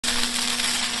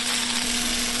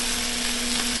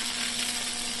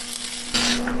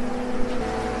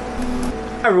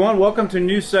Hi everyone, welcome to a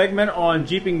new segment on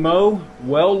Jeepingmo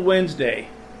Weld Wednesday.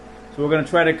 So we're going to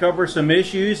try to cover some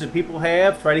issues that people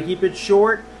have, try to keep it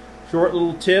short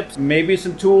little tips, maybe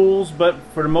some tools, but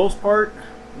for the most part,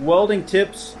 welding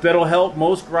tips that'll help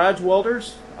most garage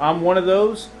welders. I'm one of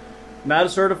those, not a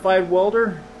certified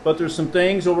welder, but there's some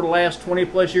things over the last 20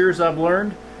 plus years I've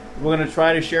learned. We're going to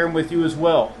try to share them with you as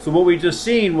well. So what we just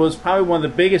seen was probably one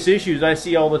of the biggest issues I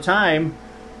see all the time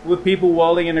with people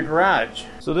welding in a garage.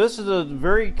 So this is a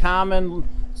very common,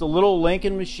 it's a little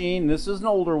Lincoln machine. This is an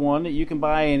older one that you can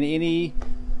buy in any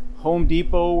Home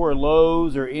Depot or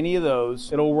Lowe's or any of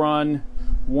those. It'll run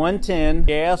 110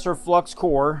 gas or flux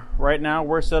core. Right now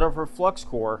we're set up for flux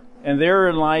core, and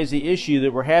therein lies the issue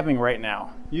that we're having right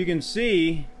now. You can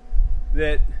see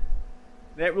that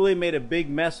really made a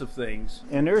big mess of things,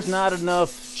 and there's not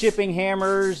enough chipping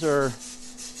hammers or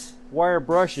wire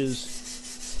brushes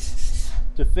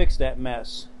to fix that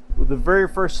mess. Well, the very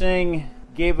first thing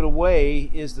gave it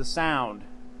away is the sound.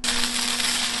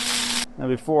 Now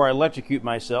before I electrocute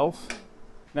myself,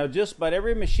 now just about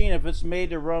every machine, if it's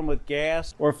made to run with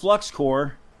gas or flux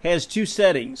core, has two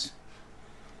settings.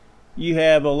 You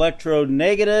have electrode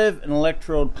negative and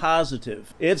electrode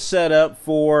positive. It's set up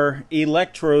for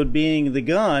electrode being the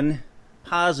gun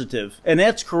positive, and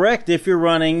that's correct if you're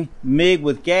running MIG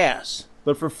with gas,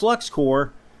 but for flux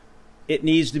core it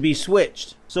needs to be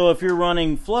switched. So if you're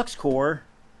running flux core,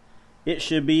 it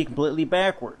should be completely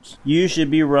backwards. You should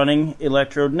be running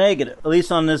electrode negative. At least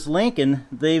on this Lincoln,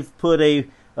 they've put a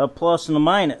plus and a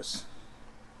minus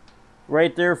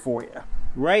right there for you.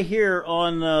 Right here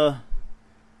on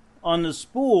the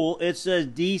spool, it says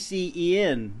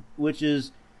DCEN, which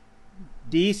is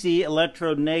DC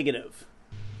electrode negative.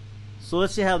 So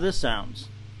let's see how this sounds.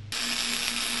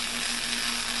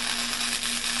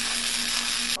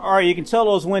 Alright, you can tell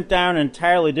those went down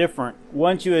entirely different.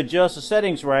 Once you adjust the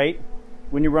settings right,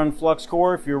 when you run flux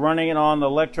core, if you're running it on the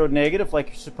electrode negative like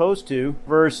you're supposed to,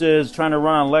 versus trying to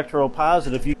run on electrode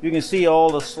positive, you can see all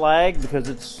the slag because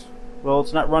it's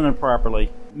not running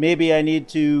properly. Maybe I need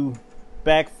to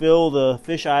backfill the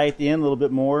fisheye at the end a little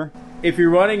bit more. If you're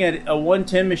running a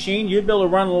 110 machine, you'd be able to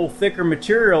run a little thicker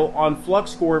material on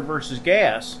flux core versus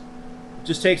gas. It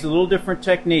just takes a little different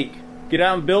technique. Get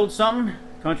out and build something.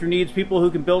 Country needs people who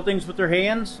can build things with their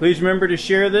hands. Please remember to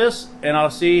share this, and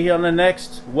I'll see you on the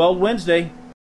next Weld Wednesday.